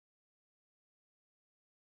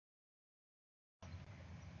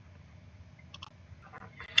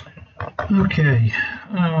Okay,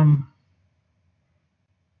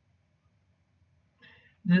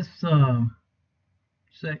 this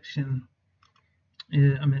section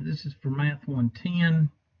is, this is for Math 110,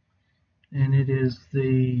 and it is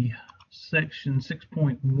the section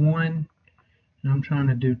 6.1, and I'm trying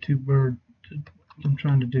to do I'm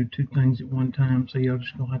trying to do two things at one time, so y'all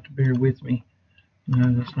just gonna have to bear with me.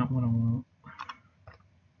 No, that's not what I want,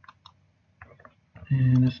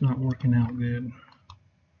 and it's not working out good.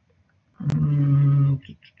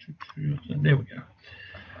 There we go.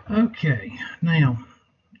 Okay, now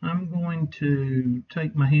I'm going to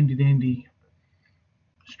take my handy dandy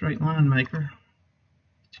straight line maker,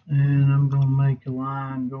 and I'm going to make a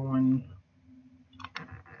line going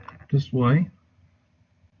this way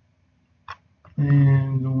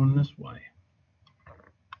and going this way.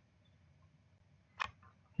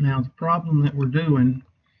 Now the problem that we're doing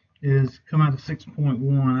is come out of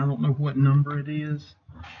 6.1. I don't know what number it is,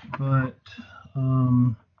 but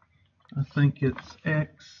I think it's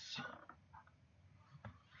X.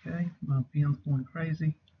 Okay, my pen's going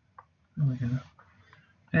crazy. There we go.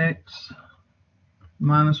 X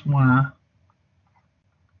minus Y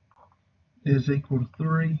is equal to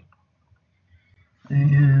 3,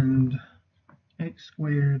 and X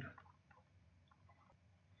squared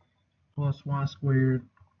plus Y squared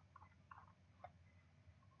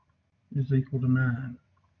is equal to 9.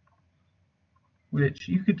 Which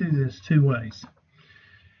you could do this two ways.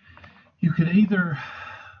 You could either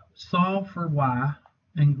solve for Y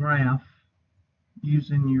and graph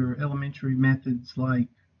using your elementary methods like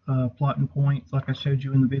plotting points like I showed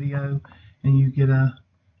you in the video, and you get a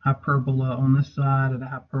hyperbola on this side and a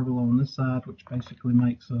hyperbola on this side, which basically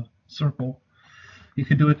makes a circle. You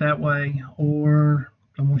could do it that way, or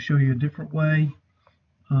I'm going to show you a different way.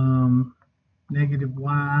 Negative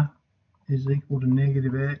Y is equal to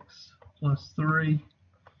negative X plus 3.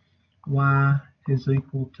 Y is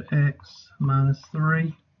equal to X minus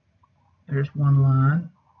 3. There's one line.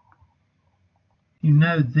 You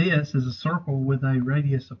know this is a circle with a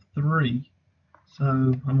radius of 3, so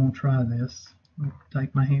I'm going to try this. I'm going to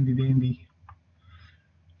take my handy dandy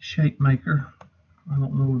shape maker. I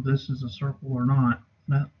don't know if this is a circle or not.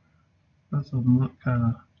 That doesn't look kind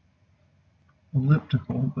of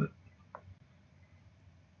elliptical, but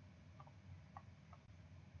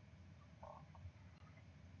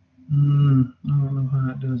I don't know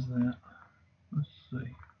how it does that. Let's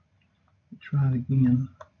see. Try it again.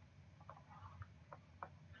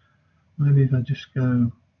 Maybe if I just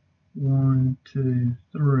go 1, 2,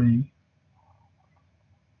 3,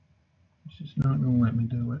 it's just not going to let me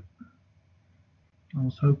do it. I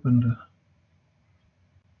was hoping to.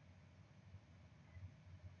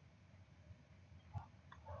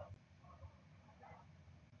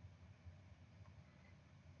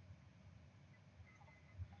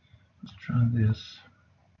 Let's try this.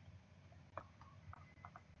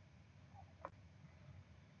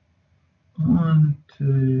 One,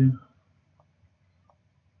 2,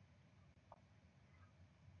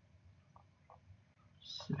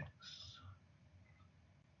 6.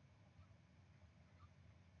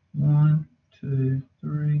 1, 2,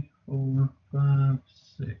 3, 4, 5,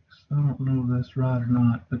 6. I don't know if that's right or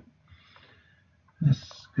not, but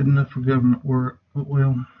that's good enough for government work. But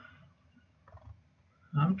well,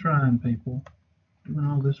 I'm trying, people. Doing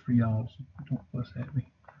all this for y'all, so don't fuss at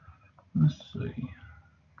me. Let's see.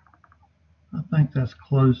 I think that's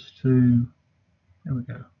close to. There we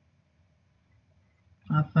go.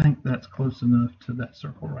 I think that's close enough to that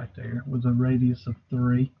circle right there with a radius of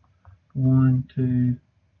 3. 1, 2,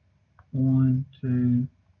 1, 2,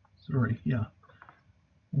 3. Yeah.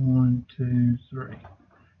 1, 2, 3.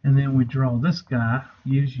 And then we draw this guy,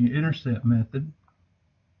 use your intercept method.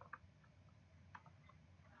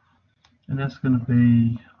 And that's going to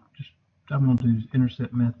be, I'm going to do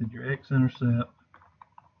intercept method. Your x-intercept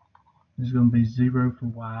is going to be 0 for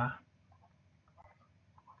y.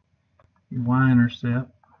 Your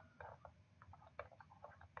y-intercept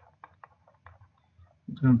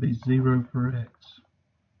is going to be 0 for x.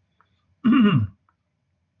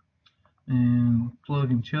 And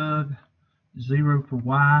plug and chug, 0 for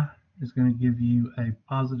y is going to give you a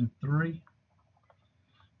positive 3.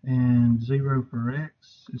 And 0 for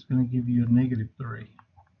x is going to give you a negative 3.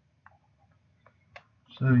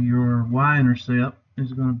 So your y-intercept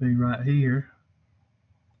is going to be right here,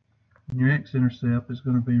 and your x-intercept is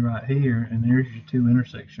going to be right here, and there's your two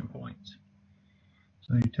intersection points.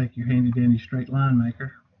 So you take your handy dandy straight line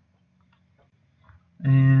maker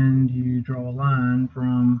and you draw a line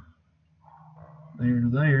from there to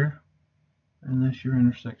there, and that's your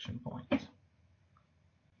intersection points.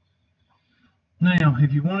 Now,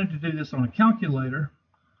 if you wanted to do this on a calculator,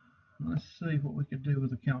 let's see what we could do with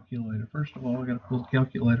the calculator. First of all, I got to pull the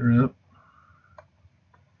calculator up.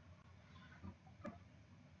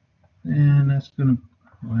 And that's going to,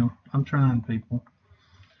 well, I'm trying, people.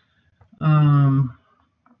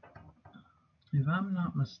 If I'm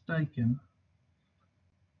not mistaken,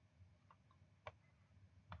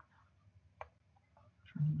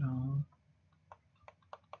 turn it on.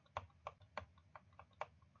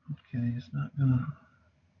 Okay, it's not gonna.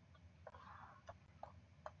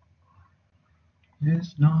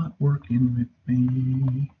 It's not working with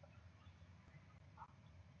me.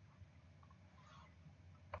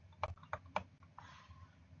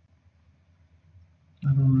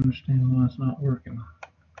 I don't understand why it's not working.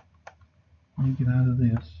 Let me get out of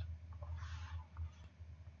this.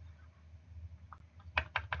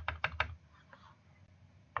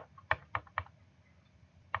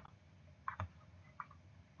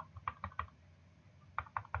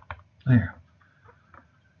 There.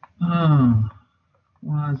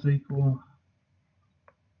 Y is equal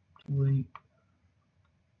delete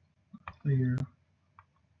clear.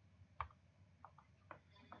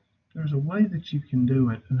 There's a way that you can do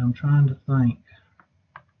it, and I'm trying to think.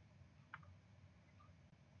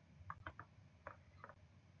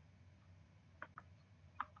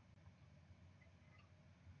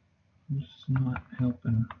 It's not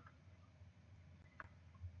helping.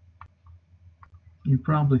 You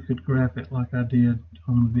probably could graph it like I did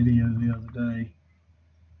on the video the other day,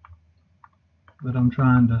 but I'm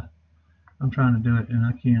trying to do it, and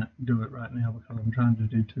I can't do it right now because I'm trying to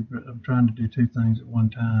do two things at one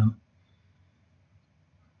time.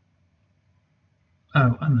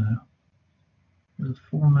 Oh, I know. The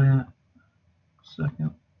format,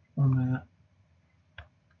 second format.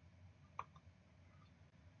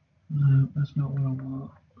 No, that's not what I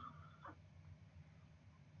want.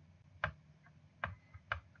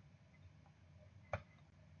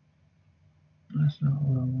 That's not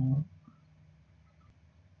what I want.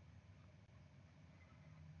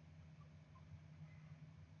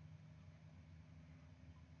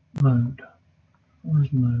 Mode.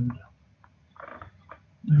 Where's mode?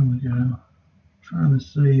 There we go. Trying to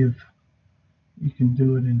see if you can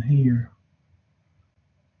do it in here.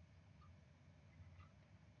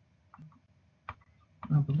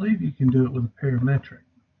 I believe you can do it with a parametric,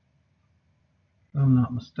 if I'm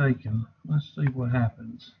not mistaken. Let's see what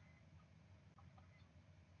happens.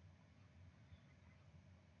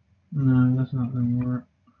 No, that's not going to work.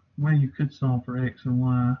 Well, you could solve for X and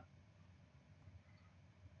Y,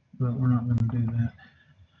 but we're not going to do that.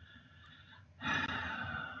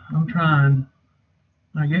 I'm trying.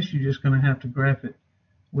 I guess you're just going to have to graph it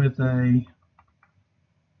with a.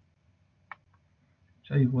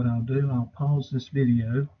 Tell you what I'll do. I'll pause this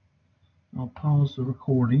video. I'll pause the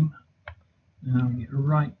recording, and I'll get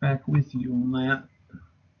right back with you on that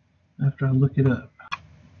after I look it up.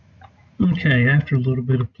 Okay, after a little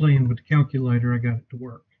bit of playing with the calculator, I got it to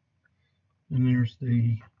work. And there's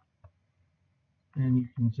the, and you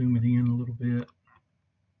can zoom it in a little bit.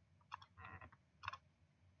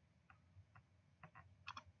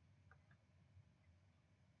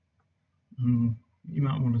 You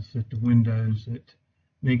might want to set the windows at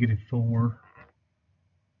 -4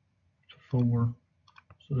 to 4,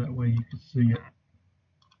 so that way you can see it.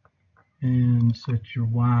 And set your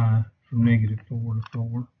Y from -4 to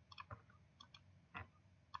 4.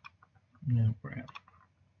 Now graph.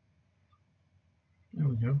 There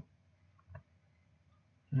we go.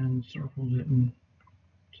 And circled it in.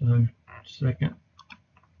 So second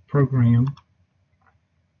program.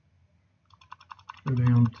 Go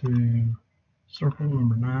down to circle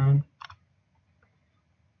number 9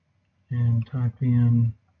 and type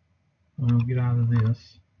in, well, get out of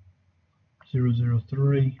this,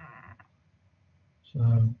 003.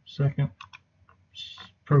 So second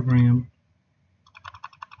program,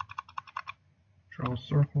 draw a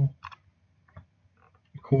circle.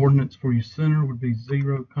 The coordinates for your center would be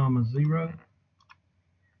 0, 0,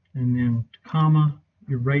 and then comma,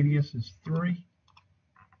 your radius is 3,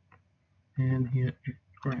 and hit your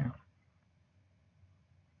graph.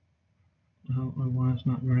 I don't know why it's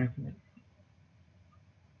not graphing it.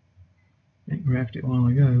 It graphed it a while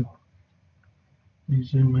ago. Let me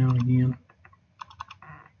zoom out again.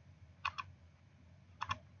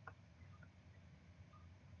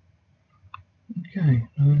 Okay,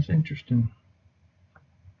 now that's interesting.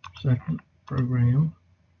 Second program.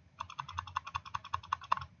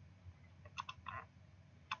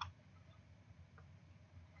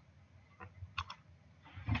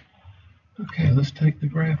 Okay, let's take the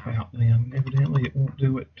graph out then. Evidently it won't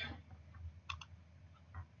do it.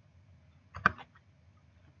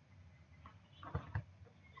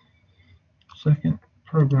 Second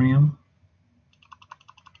program,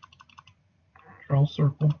 draw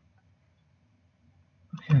circle.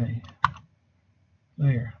 Okay,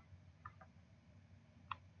 there.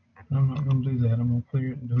 I'm not going to do that. I'm going to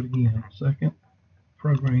clear it and do it again. Second,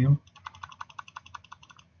 program,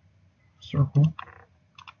 circle,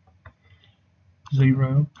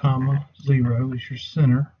 0, comma, 0 is your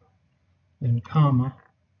center, then comma,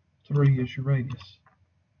 3 is your radius.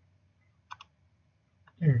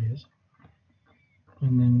 There it is.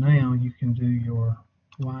 And then now you can do your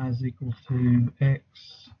y is equal to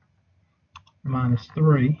x minus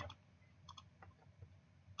 3.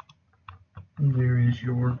 And there is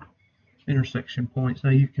your intersection points. Now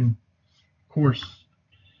you can, of course,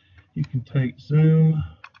 you can take zoom,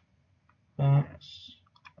 box,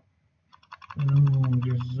 and I'm going to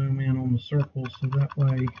just zoom in on the circle so that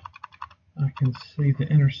way I can see the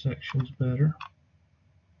intersections better.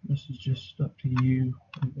 This is just up to you.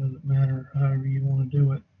 It doesn't matter however you want to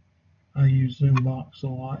do it. I use zoom box a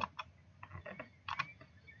lot.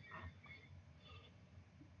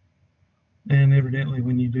 And evidently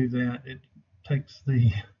when you do that, it takes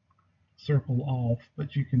the circle off,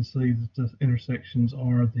 but you can see that the intersections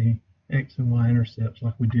are the x and y intercepts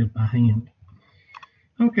like we did by hand.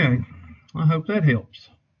 Okay, I hope that helps.